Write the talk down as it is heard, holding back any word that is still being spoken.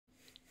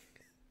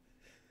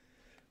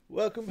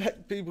Welcome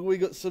back, people. We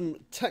got some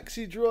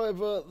Taxi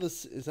Driver.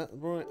 This is that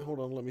right? Hold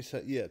on, let me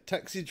say. Yeah,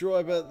 Taxi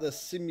Driver, the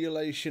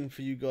simulation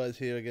for you guys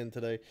here again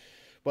today.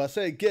 But I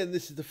say again,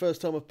 this is the first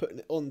time I've put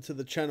it onto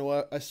the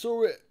channel. I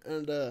saw it,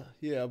 and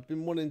yeah, I've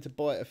been wanting to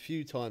buy it a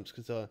few times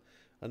because I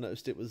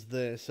noticed it was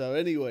there. So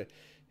anyway,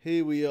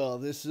 here we are.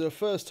 This is the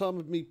first time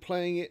of me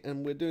playing it,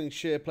 and we're doing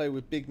share play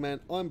with Big Man.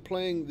 I'm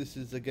playing. This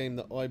is a game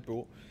that I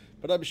brought,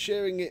 but I'm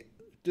sharing it.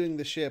 Doing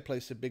the share play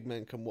so Big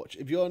Man can watch.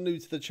 If you are new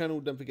to the channel,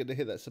 don't forget to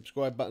hit that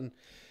subscribe button.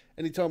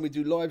 Anytime we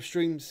do live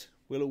streams,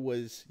 we'll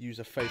always use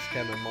a face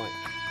cam and mic.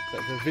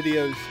 But for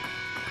videos,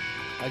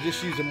 I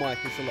just use a mic,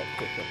 it's a lot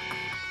quicker.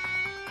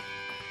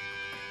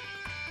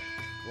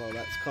 Well,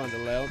 that's kind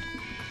of loud.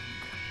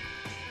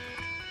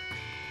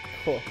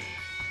 Oh,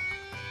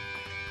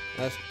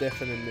 that's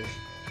deafening me.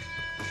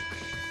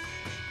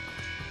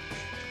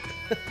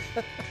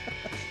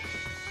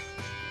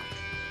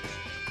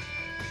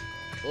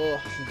 Oh,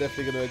 I'm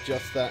definitely going to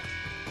adjust that.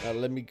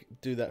 Let me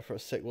do that for a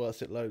sec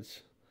whilst it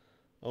loads.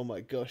 Oh my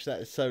gosh, that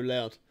is so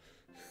loud.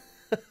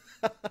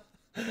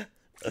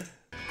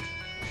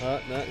 No,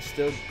 it's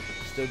still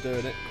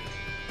doing it.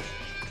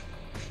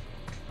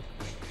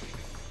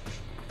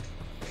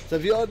 So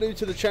if you are new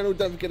to the channel,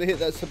 don't forget to hit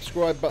that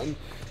subscribe button.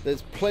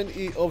 There's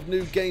plenty of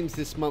new games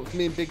this month.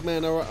 Me and Big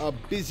Man are our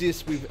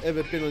busiest we've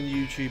ever been on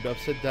YouTube. I've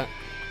said that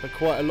for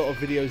quite a lot of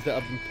videos that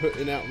I've been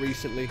putting out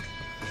recently.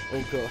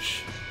 Oh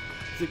gosh.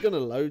 Is it going to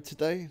load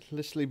today?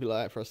 Let's leave it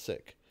like that for a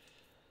sec.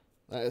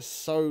 That is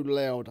so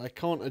loud. I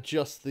can't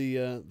adjust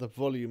the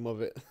volume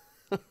of it,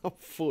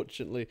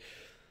 unfortunately.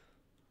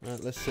 Right,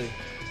 let's see.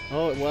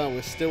 Oh, wow,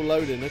 we're still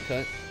loading.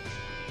 Okay.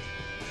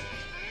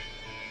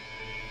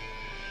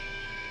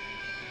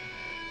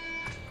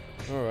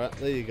 Alright,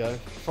 there you go.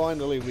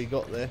 Finally, we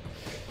got there.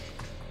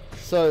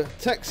 So,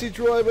 Taxi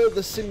Driver,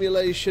 the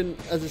simulation.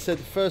 As I said,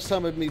 the first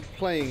time of me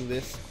playing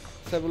this.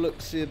 Let's have a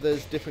look, see if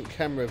there's different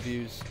camera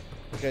views.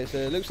 Okay, so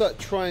it looks like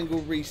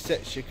triangle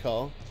resets your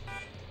car.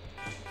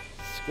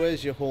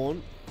 Square's your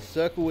horn.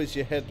 Circle is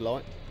your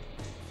headlight.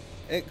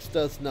 X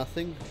does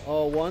nothing.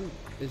 R1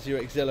 is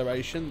your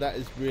acceleration. That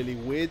is really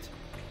weird.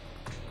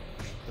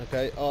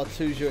 Okay,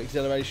 R2 is your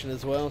acceleration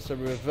as well. So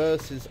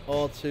reverse is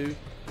R2.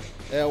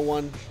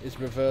 L1 is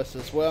reverse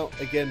as well.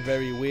 Again,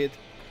 very weird.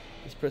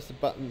 Let's press the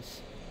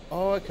buttons.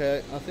 Oh,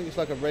 okay. I think it's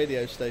like a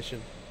radio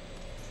station.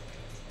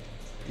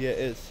 Yeah, it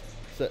is.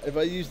 So if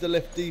I use the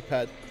left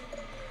D-pad,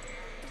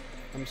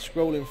 I'm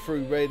scrolling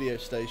through radio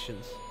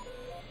stations.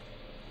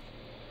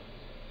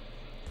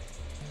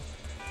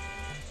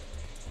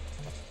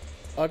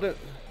 I'm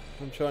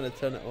trying to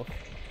turn it off.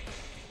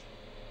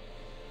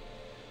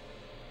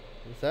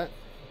 Is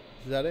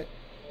that it?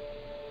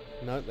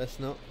 No, that's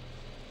not.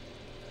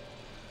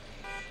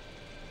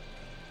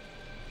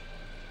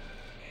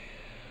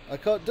 I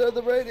can't turn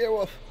the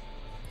radio off.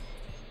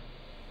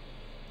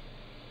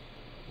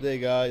 There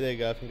you go, I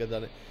think I've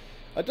done it.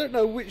 I don't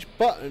know which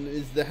button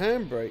is the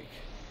handbrake.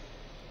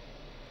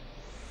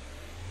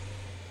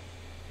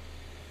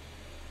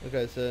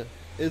 Okay, so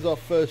here's our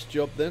first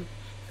job then.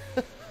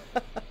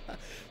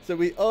 So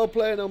we are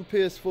playing on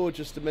PS4,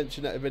 just to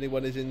mention that if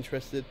anyone is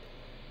interested.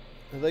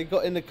 Have they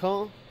got in the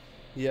car?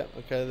 Yeah,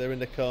 okay, they're in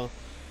the car.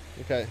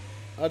 Okay,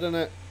 I don't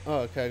know. Oh,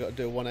 okay, I got to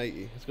do a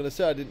 180. I was going to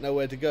say I didn't know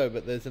where to go,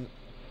 but there's a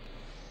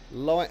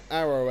light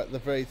arrow at the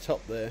very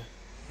top there.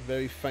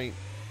 Very faint.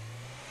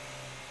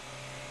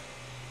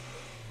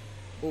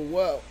 Oh,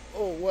 wow.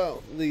 Oh,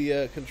 wow.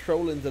 The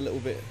controlling's a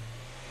little bit...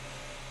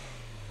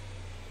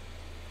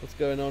 What's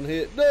going on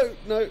here? No,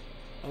 no.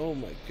 Oh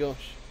my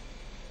gosh.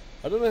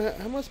 I don't know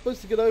how am I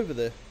supposed to get over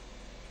there?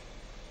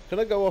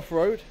 Can I go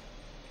off-road?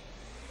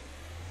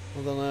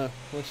 I don't know.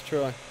 Let's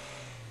try.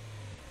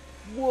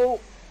 Whoa,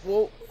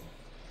 whoa.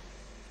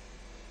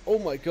 Oh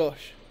my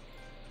gosh.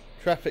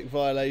 Traffic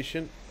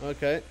violation.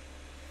 Okay.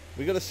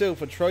 We got a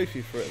silver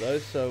trophy for it though,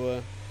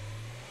 so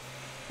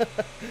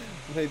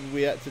maybe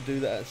we had to do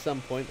that at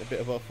some point, a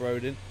bit of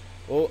off-roading.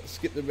 Or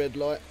skip the red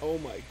light. Oh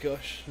my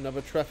gosh.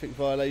 Another traffic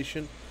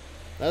violation.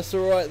 That's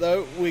alright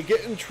though, we're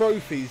getting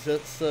trophies,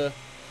 that's it's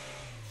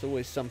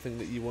always something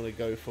that you want to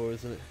go for,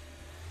 isn't it?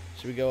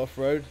 Should we go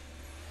off-road?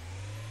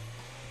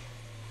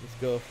 Let's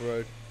go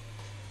off-road.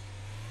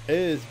 It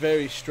is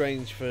very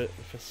strange for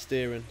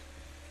steering.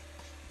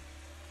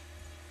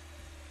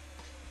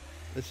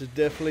 This is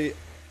definitely...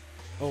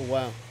 Oh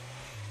wow.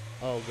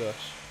 Oh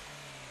gosh.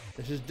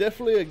 This is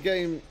definitely a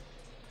game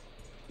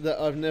that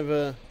I've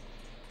never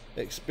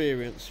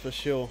experienced for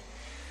sure.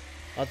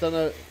 I don't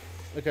know...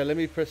 Okay, let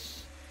me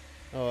press...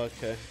 Oh,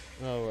 okay.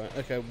 Alright,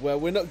 okay. Well,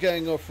 we're not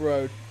going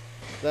off-road.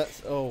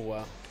 That's... Oh,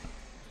 wow.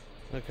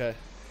 Okay.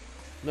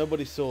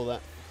 Nobody saw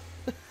that.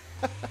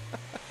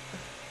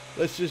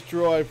 Let's just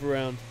drive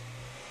around.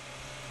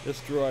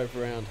 Let's drive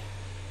around.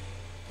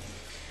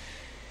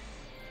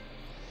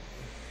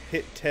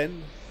 Hit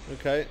 10.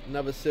 Okay,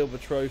 another silver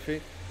trophy.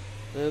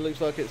 And it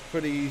looks like it's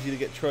pretty easy to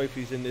get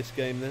trophies in this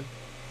game then.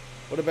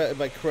 What about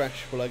if I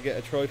crash? Will I get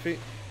a trophy?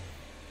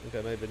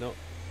 Okay, maybe not.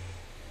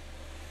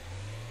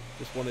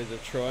 Just wanted to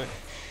try.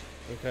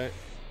 Okay.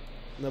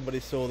 Nobody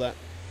saw that.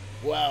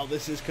 Wow,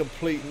 this is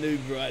complete noob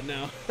right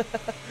now.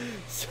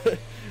 So,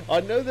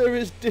 I know there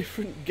is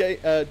different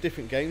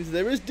games.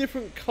 There is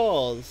different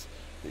cars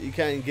that you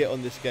can get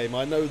on this game.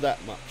 I know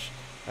that much.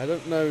 I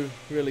don't know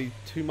really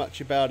too much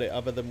about it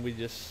other than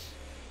it's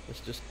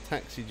just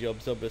taxi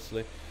jobs,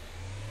 obviously.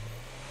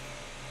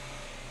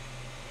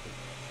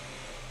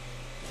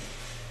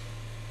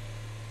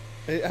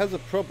 It has a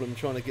problem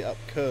trying to get up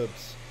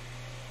curbs.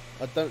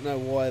 I don't know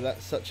why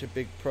that's such a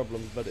big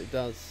problem, but it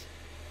does.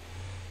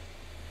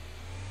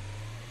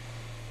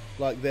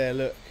 Like there,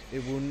 look,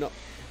 it will not.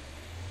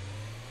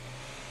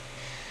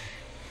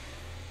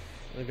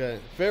 Okay,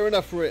 fair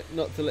enough for it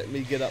not to let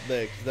me get up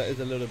there, because that is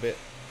a little bit.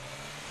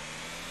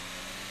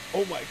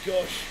 Oh my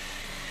gosh,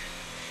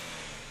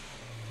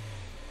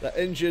 that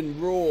engine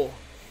roar.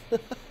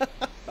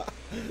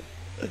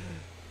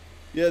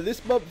 Yeah,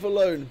 this month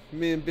alone,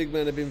 me and Big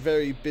Man have been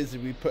very busy.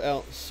 We put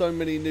out so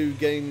many new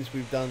games.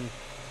 We've done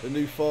the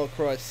new Far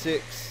Cry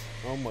 6.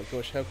 Oh my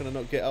gosh, how can I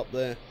not get up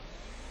there?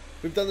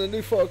 We've done the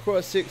new Far Cry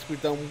 6.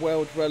 We've done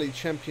World Rally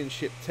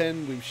Championship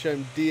 10. We've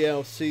shown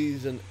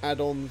DLCs and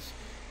add-ons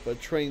for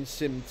Train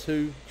Sim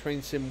 2,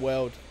 Train Sim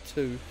World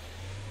 2.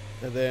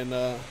 And then,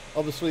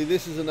 obviously,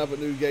 this is another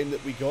new game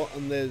that we got.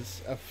 And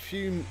there's a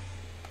few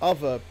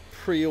other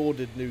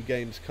pre-ordered new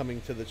games coming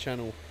to the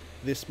channel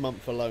this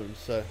month alone.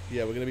 So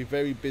yeah, we're going to be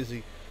very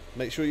busy.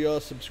 Make sure you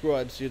are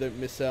subscribed so you don't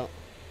miss out.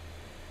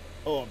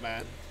 Oh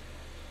man,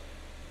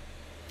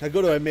 I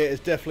got to admit, it's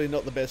definitely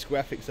not the best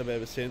graphics I've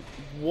ever seen.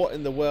 What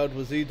in the world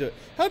was he doing?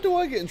 How do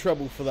I get in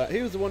trouble for that?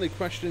 He was the one who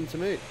crashed into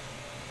me.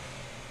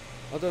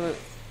 I don't know.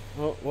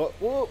 Oh,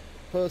 what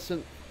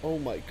person? Oh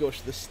my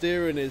gosh, the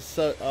steering is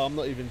so. Oh, I'm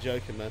not even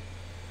joking, man.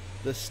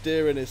 The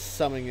steering is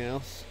something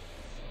else.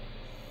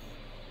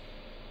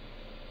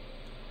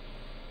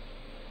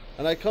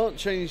 And I can't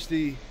change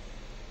the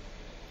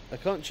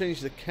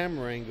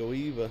camera angle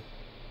either.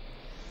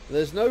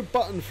 There's no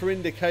button for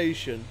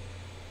indication.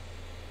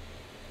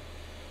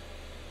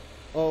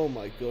 Oh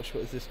my gosh,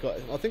 what is this guy?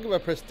 I think if I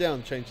press down,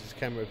 it changes the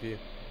camera view.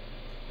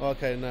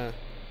 Okay, no.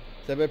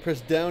 So if I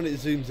press down, it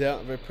zooms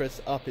out. If I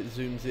press up, it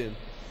zooms in.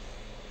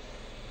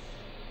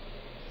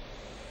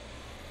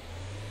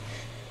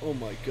 Oh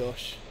my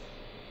gosh.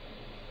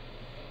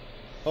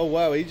 Oh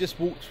wow, he just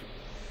walked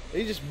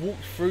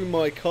through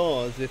my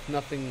car as if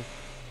nothing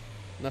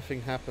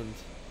happened.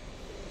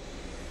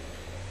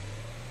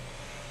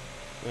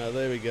 Now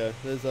there we go.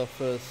 There's our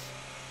first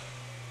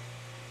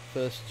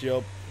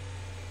job.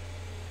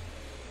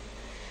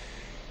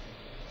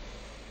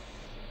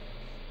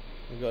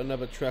 We've got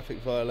another traffic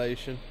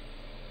violation.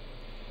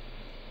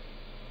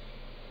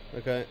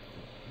 Okay.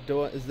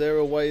 Is there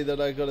a way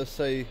that I gotta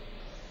say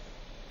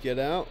get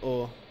out,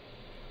 or?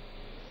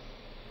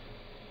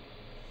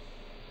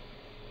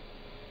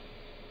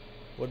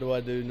 What do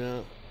I do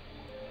now?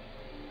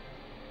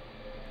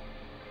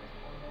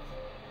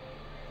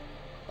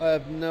 I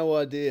have no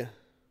idea.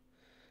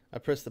 I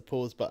pressed the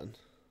pause button.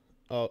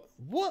 Oh,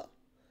 what?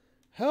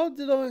 How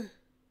did I?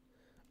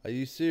 Are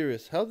you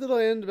serious? How did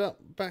I end up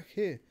back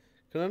here?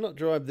 Can I not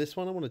drive this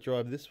one? I want to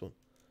drive this one.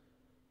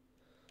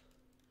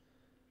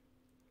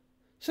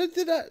 So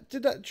did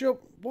that job?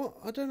 What?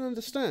 I don't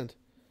understand.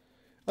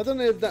 I don't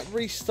know if that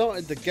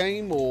restarted the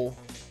game or.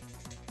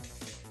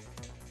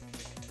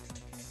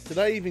 Did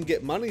I even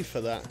get money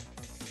for that?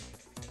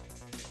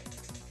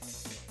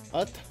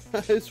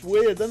 It's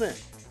weird, isn't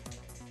it?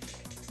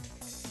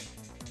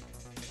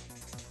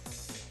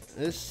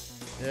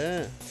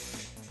 Yeah.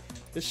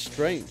 It's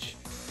strange.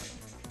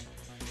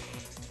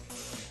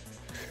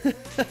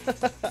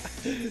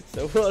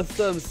 So whilst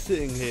I'm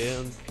sitting here,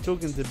 I'm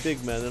talking to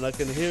Big Man and I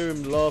can hear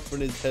him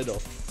laughing his head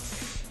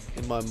off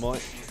in my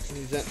mic.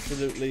 He's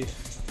absolutely...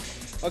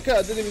 Okay,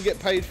 I didn't even get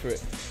paid for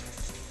it.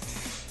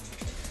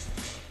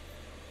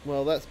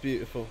 Well, that's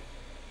beautiful.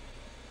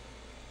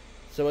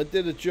 So I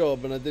did a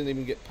job and I didn't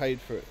even get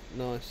paid for it.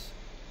 Nice.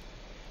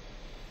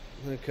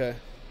 Okay.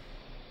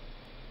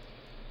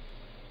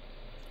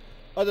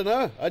 I don't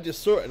know. I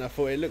just saw it and I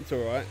thought it looked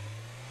alright.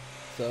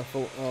 So I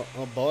thought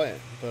I'll buy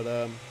it.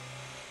 But,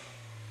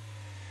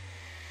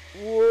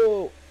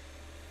 whoa.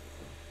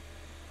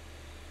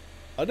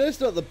 I know it's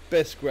not the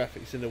best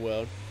graphics in the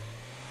world.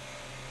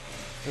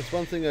 That's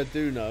one thing I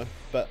do know.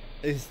 But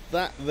it's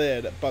that there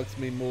that bugs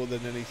me more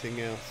than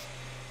anything else.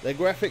 The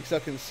graphics I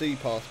can see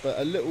past, but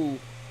a little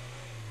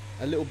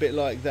bit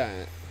like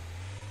that,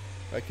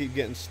 I keep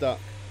getting stuck.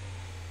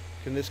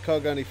 Can this car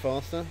go any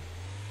faster?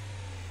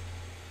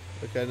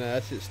 Okay, no,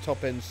 that's its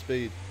top end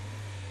speed.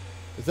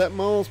 Is that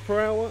miles per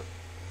hour?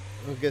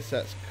 I guess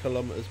that's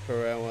kilometers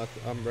per hour.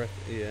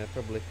 Yeah,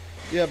 probably.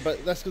 Yeah,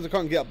 but that's because I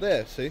can't get up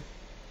there, see?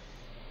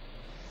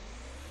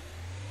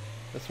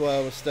 That's why I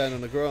was standing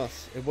on the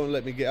grass. It won't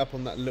let me get up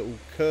on that little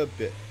curb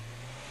bit.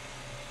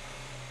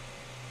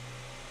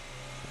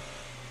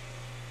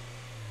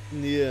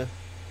 Yeah.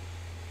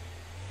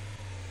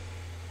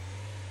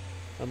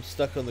 I'm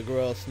stuck on the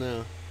grass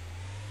now.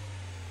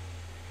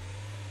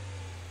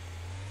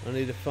 I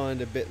need to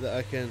find a bit that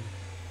I can...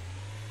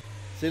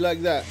 See,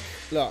 like that.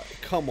 Look,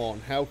 come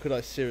on. How could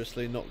I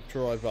seriously not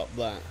drive up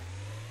that?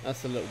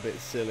 That's a little bit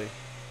silly.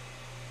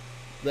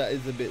 That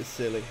is a bit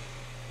silly.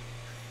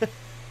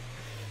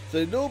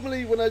 So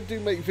normally when I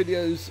do make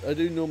videos, I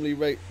do normally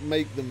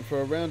make them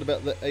for around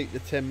about the 8 to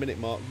 10 minute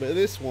mark. But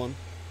this one,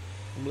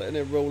 I'm letting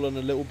it roll on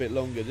a little bit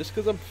longer. Just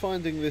because I'm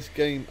finding this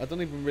game, I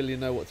don't even really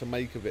know what to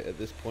make of it at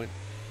this point.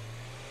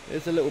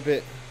 It's a little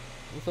bit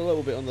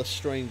on the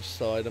strange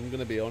side, I'm going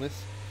to be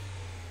honest.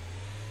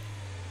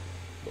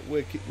 But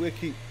we'll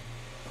keep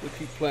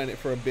playing it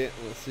for a bit.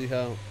 Let's see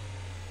how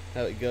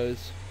it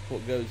goes,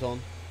 what goes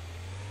on.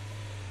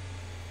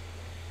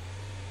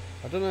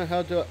 I don't know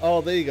how to.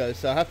 Oh, there you go.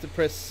 So I have to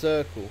press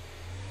circle.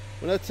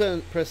 When I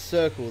press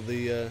circle,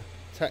 the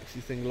taxi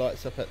thing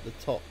lights up at the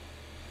top.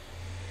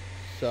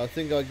 So I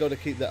think I got to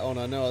keep that on.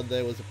 I know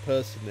there was a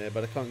person there,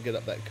 but I can't get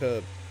up that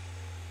curb.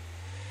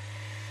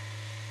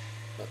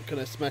 Can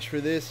I smash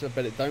through this? I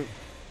bet it don't.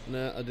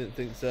 No, I didn't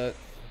think so.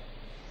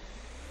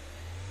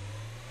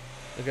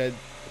 Okay,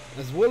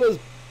 as well as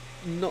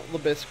not the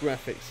best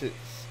graphics,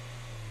 it's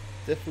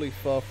definitely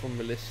far from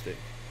realistic.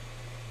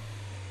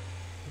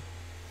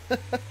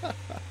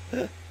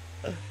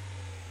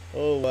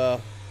 Oh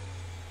wow,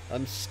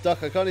 I'm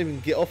stuck. I can't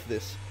even get off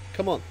this.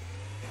 Come on.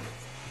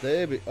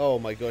 There we. Oh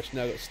my gosh,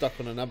 now I got stuck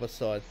on another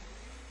side.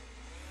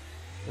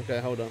 Okay,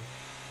 hold on.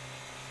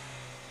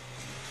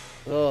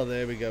 Oh,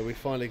 there we go. We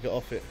finally got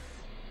off it.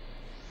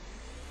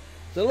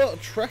 There's a lot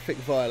of traffic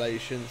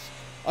violations.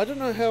 I don't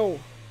know how.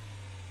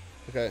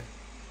 Okay,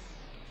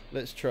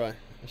 let's try.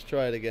 Let's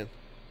try it again.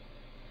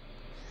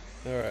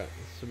 All right.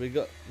 So we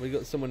got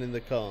someone in the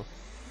car.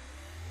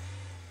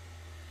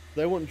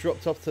 They weren't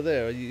dropped off to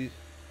there. Are you?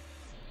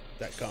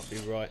 That can't be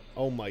right.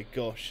 Oh my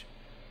gosh.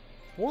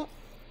 What?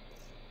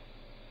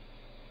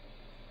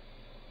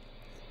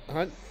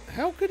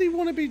 How could he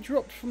want to be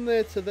dropped from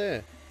there to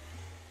there?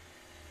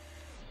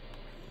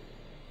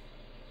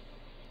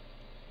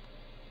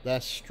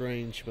 That's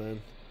strange,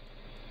 man.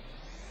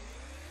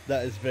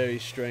 That is very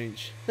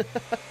strange.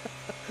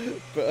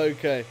 But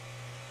okay.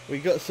 We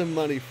got some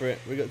money for it.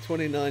 We got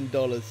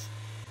 $29.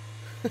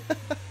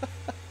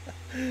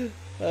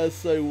 That's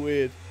so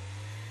weird.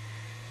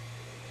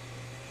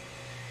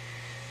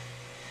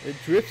 It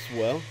drifts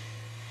well.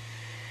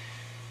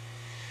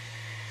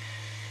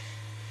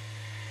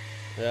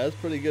 Yeah, that's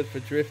pretty good for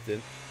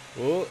drifting.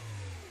 Whoa.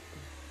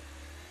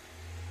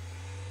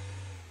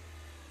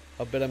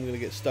 I bet I'm going to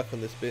get stuck on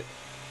this bit.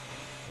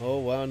 Oh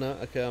wow, no.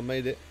 Okay, I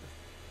made it.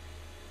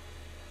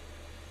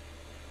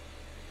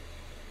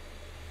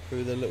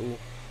 Through the little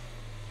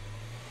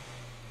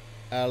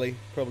alley.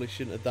 Probably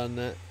shouldn't have done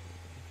that.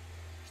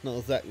 It's not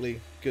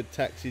exactly good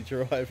taxi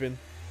driving.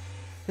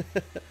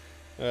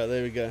 Alright,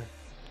 there we go.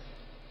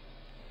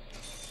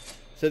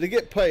 So to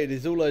get paid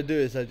is all I do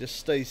is I just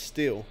stay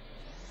still.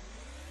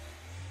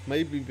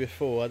 Maybe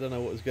before, I don't know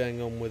what was going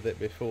on with it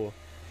before.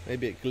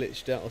 Maybe it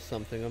glitched out or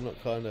something. I'm not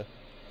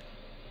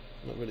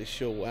really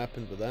sure what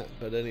happened with that,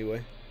 but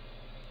anyway.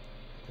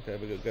 Okay,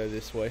 we got to go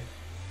this way.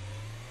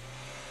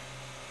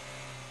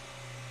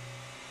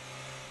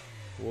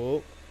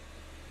 Whoa.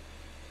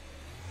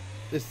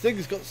 This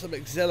thing's got some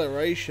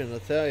acceleration, I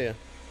tell you.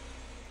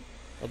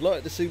 I'd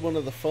like to see one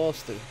of the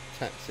faster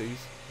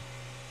taxis.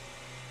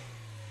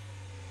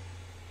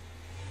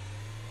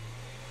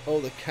 Oh,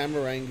 the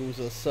camera angles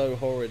are so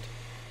horrid.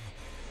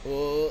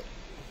 Oh.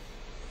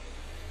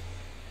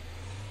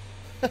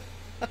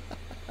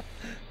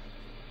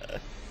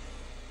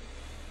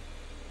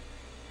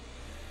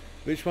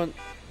 Which one?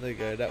 There you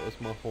go, that was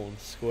my horn.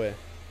 Square.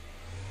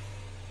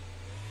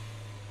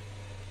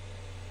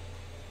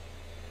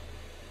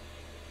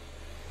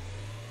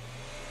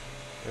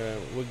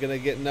 We're gonna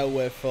get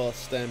nowhere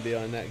fast. Stand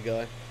behind that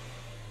guy.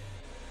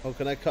 Oh,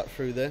 can I cut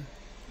through there?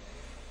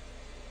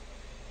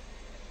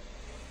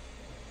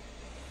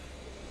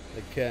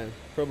 I can.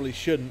 Probably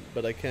shouldn't,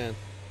 but I can.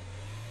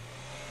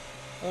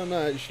 Oh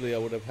no, actually I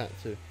would have had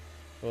to.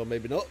 Or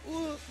maybe not.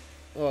 Oh,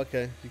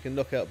 okay. You can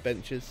knock out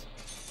benches.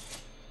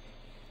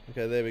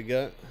 Okay, there we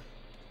go.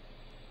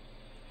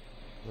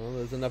 Oh,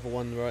 there's another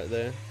one right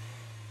there.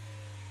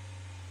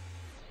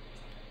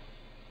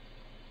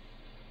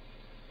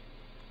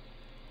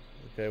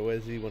 Okay,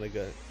 where's he want to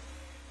go?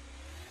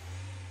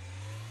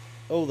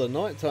 Oh, the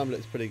nighttime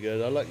looks pretty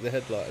good. I like the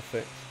headlight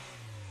effect.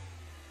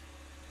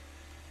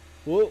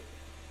 Whoa!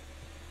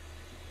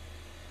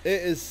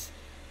 It's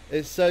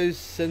so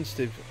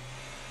sensitive.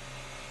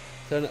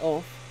 Turn it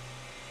off.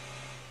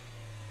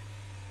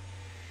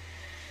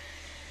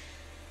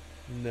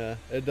 Nah,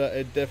 it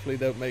definitely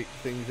don't make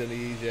things any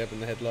easier having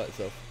the headlights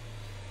off.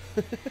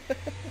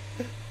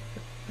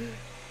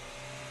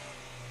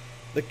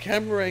 The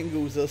camera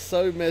angles are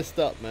so messed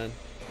up, man.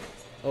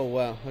 Oh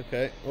wow,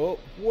 okay. Oh,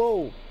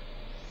 whoa!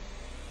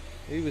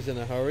 He was in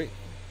a hurry.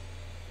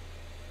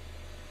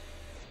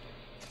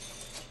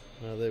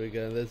 Oh, there we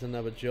go. There's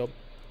another job.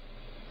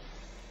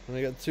 And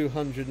I got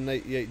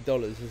 $288.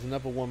 There's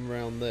another one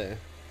round there.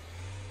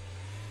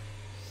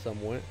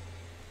 Somewhere.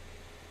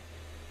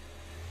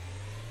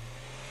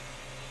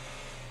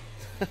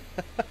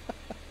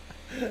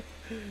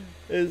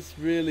 It's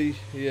really,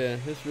 yeah,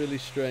 it's really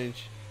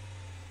strange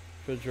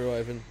for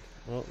driving.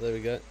 Oh, there we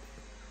go.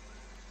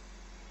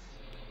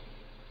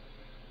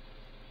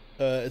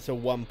 It's a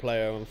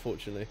 1-player,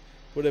 unfortunately.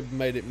 Would have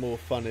made it more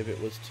fun if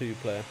it was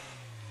 2-player.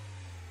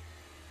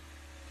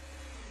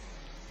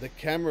 The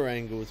camera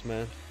angles,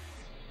 man.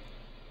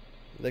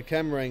 The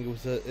camera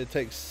angles, it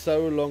takes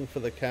so long for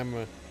the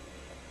camera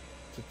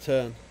to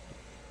turn.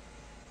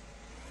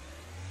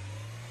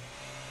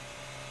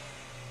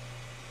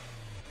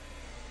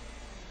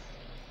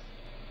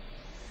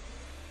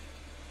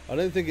 I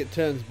don't think it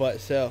turns by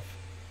itself.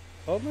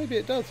 Oh, maybe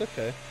it does,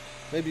 okay.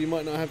 Maybe you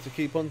might not have to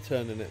keep on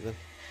turning it then.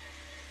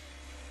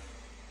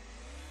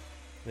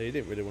 No, you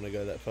didn't really want to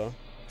go that far.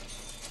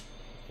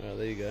 Oh,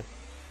 there you go.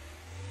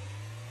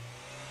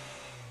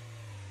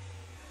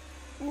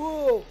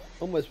 Whoa!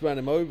 Almost ran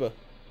him over.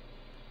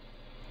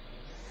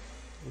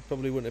 You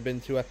probably wouldn't have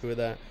been too happy with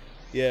that.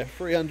 Yeah,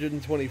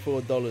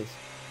 $324.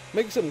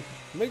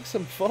 Make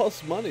some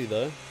fast money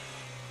though.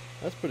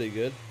 That's pretty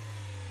good.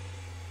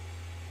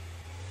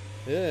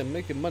 Yeah,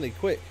 making money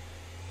quick.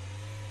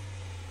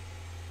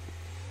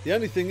 The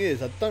only thing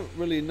is, I don't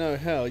really know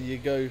how you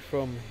go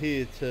from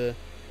here to,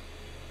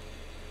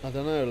 I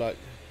don't know, like,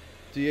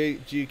 do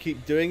you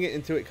keep doing it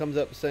until it comes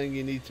up saying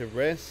you need to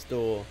rest,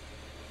 or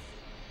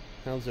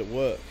how does it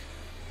work?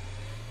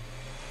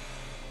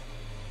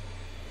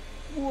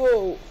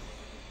 Whoa!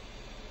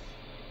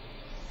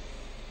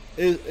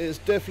 It's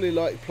definitely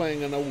like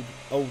playing an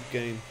old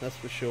game, that's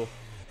for sure.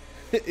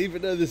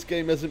 Even though this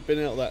game hasn't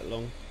been out that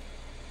long,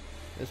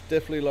 it's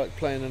definitely like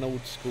playing an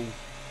old school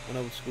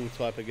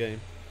type of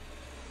game.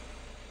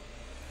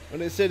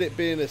 When it said it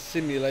being a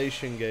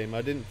simulation game,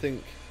 I didn't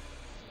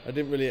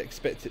really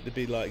expect it to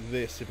be like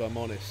this, if I'm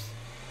honest.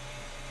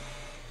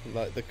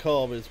 Like, the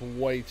car is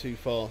way too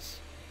fast.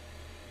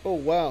 Oh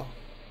wow.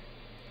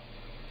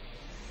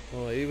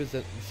 Oh,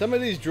 some of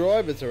these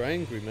drivers are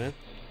angry, man.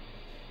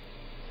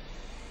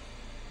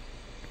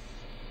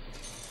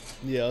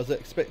 Yeah, I was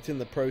expecting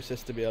the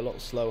process to be a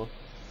lot slower.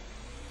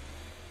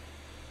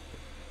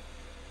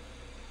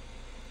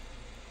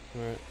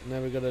 Alright,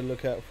 now we've got to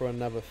look out for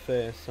another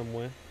fare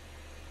somewhere.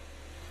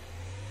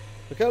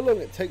 Look how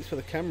long it takes for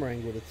the camera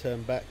angle to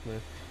turn back,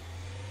 man.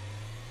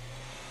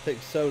 It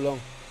takes so long.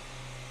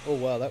 Oh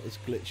wow, that was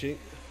glitchy.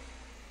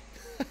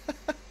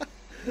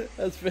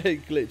 That's very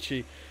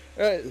glitchy.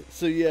 Alright,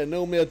 so yeah,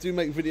 normally I do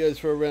make videos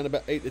for around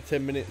about 8 to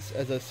 10 minutes.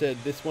 As I said,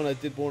 this one I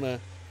did want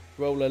to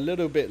roll a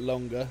little bit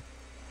longer.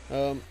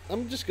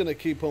 I'm just going to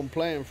keep on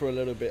playing for a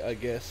little bit, I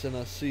guess, and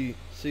I'll see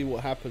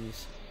what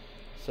happens.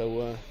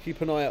 So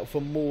keep an eye out for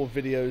more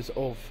videos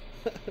of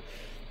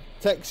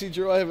Taxi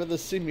Driver the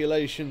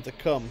simulation to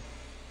come.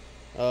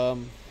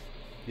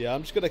 Yeah,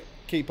 I'm just going to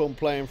keep on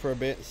playing for a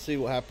bit, see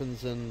what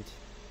happens, and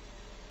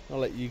I'll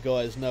let you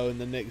guys know in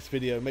the next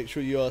video. Make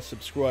sure you are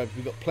subscribed.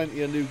 We've got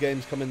plenty of new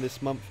games coming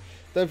this month.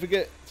 Don't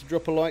forget to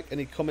drop a like,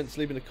 any comments,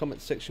 leave in the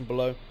comments section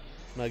below,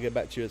 and I'll get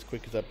back to you as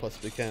quick as I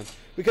possibly can.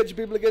 We'll catch you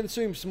people again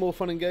soon for some more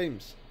fun and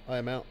games. I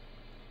am out.